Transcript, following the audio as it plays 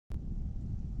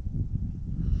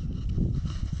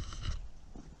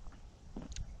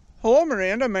Hello,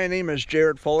 Miranda. My name is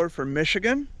Jared Fuller from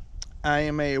Michigan. I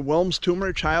am a Wilms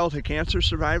tumor childhood cancer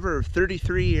survivor of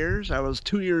 33 years. I was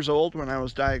 2 years old when I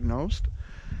was diagnosed.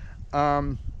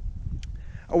 I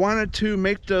wanted to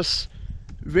make this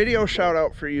video shout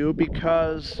out for you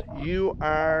because you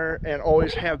are and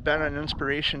always have been an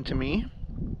inspiration to me.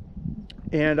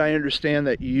 And I understand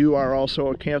that you are also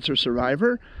a cancer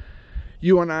survivor.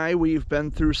 You and I, we've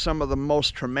been through some of the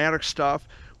most traumatic stuff.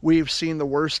 We've seen the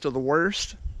worst of the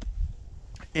worst.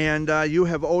 And you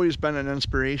have always been an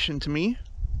inspiration to me.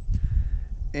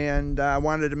 And I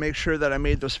wanted to make sure that I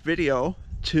made this video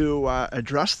to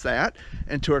address that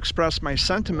and to express my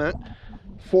sentiment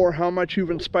for how much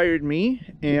you've inspired me.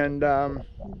 And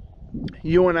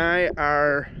you and I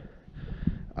are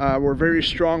we're very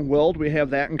strong-willed. We have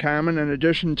that in common, in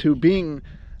addition to being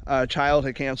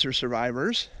childhood cancer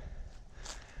survivors.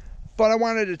 But I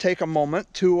wanted to take a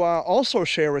moment to also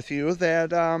share with you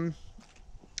that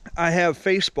I have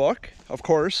Facebook. Of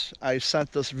course, I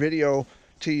sent this video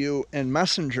to you in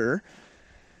Messenger.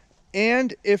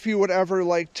 And if you would ever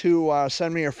like to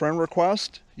send me a friend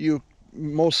request, you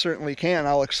most certainly can.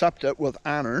 I'll accept it with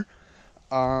honor.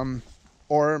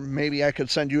 Or maybe I could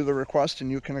send you the request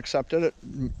and you can accept it.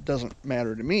 It doesn't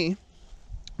matter to me.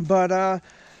 But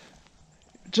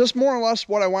just more or less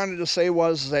what I wanted to say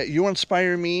was that you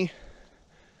inspire me.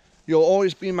 You'll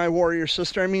always be my warrior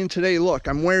sister. I mean, today, look,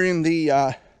 I'm wearing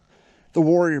the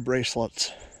warrior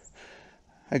bracelets.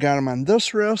 I got them on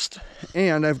this wrist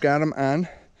and I've got them on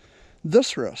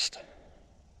this wrist.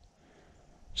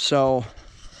 So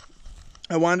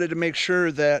I wanted to make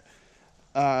sure that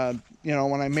you know,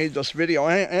 when I made this video,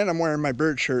 and I'm wearing my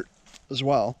bird shirt as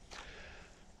well.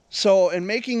 So in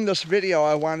making this video,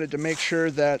 I wanted to make sure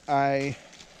that I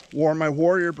wore my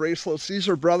warrior bracelets. These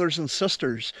are brothers and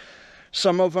sisters.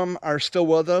 Some of them are still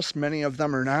with us, many of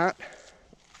them are not.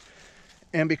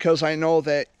 And because I know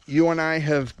that you and I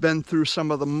have been through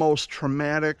some of the most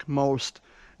traumatic, most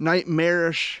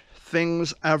nightmarish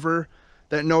things ever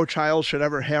that no child should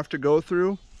ever have to go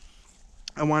through,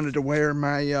 I wanted to wear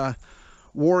my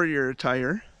warrior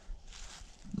attire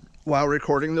while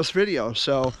recording this video.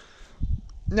 So,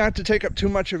 not to take up too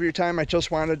much of your time, I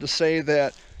just wanted to say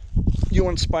that you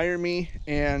inspire me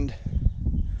and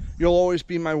you'll always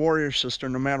be my warrior sister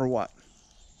no matter what.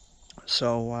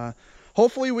 So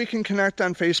hopefully we can connect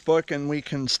on Facebook and we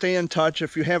can stay in touch.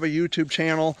 If you have a YouTube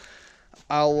channel,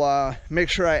 I'll make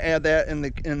sure I add that in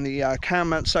the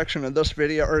comment section of this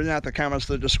video, or not the comments,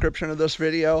 the description of this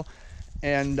video,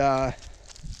 and I'll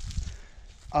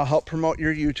help promote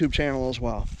your YouTube channel as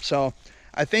well. So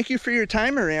I thank you for your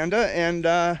time, Miranda, and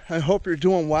I hope you're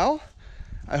doing well.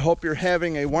 I hope you're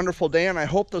having a wonderful day, and I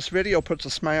hope this video puts a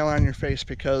smile on your face,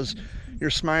 because your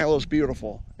smile is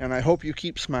beautiful, and I hope you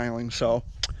keep smiling. So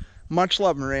much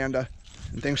love, Miranda,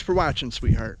 and thanks for watching,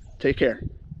 sweetheart. Take care.